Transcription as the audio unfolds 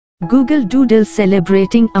Google Doodle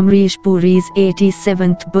celebrating Amrish Puri's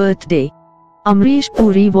 87th birthday. Amrish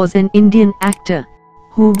Puri was an Indian actor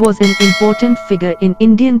who was an important figure in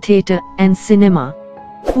Indian theatre and cinema.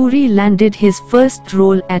 Puri landed his first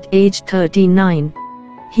role at age 39.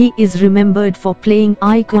 He is remembered for playing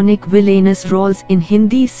iconic villainous roles in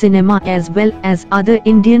Hindi cinema as well as other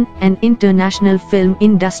Indian and international film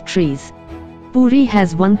industries. Puri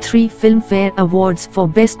has won 3 Filmfare Awards for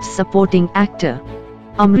Best Supporting Actor.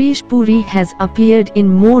 Amrish Puri has appeared in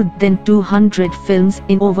more than 200 films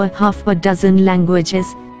in over half a dozen languages,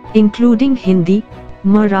 including Hindi,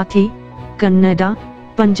 Marathi, Kannada,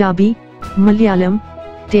 Punjabi, Malayalam,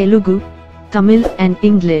 Telugu, Tamil and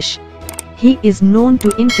English. He is known to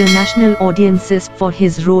international audiences for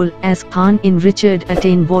his role as Khan in Richard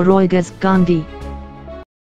Attenborough's Gandhi.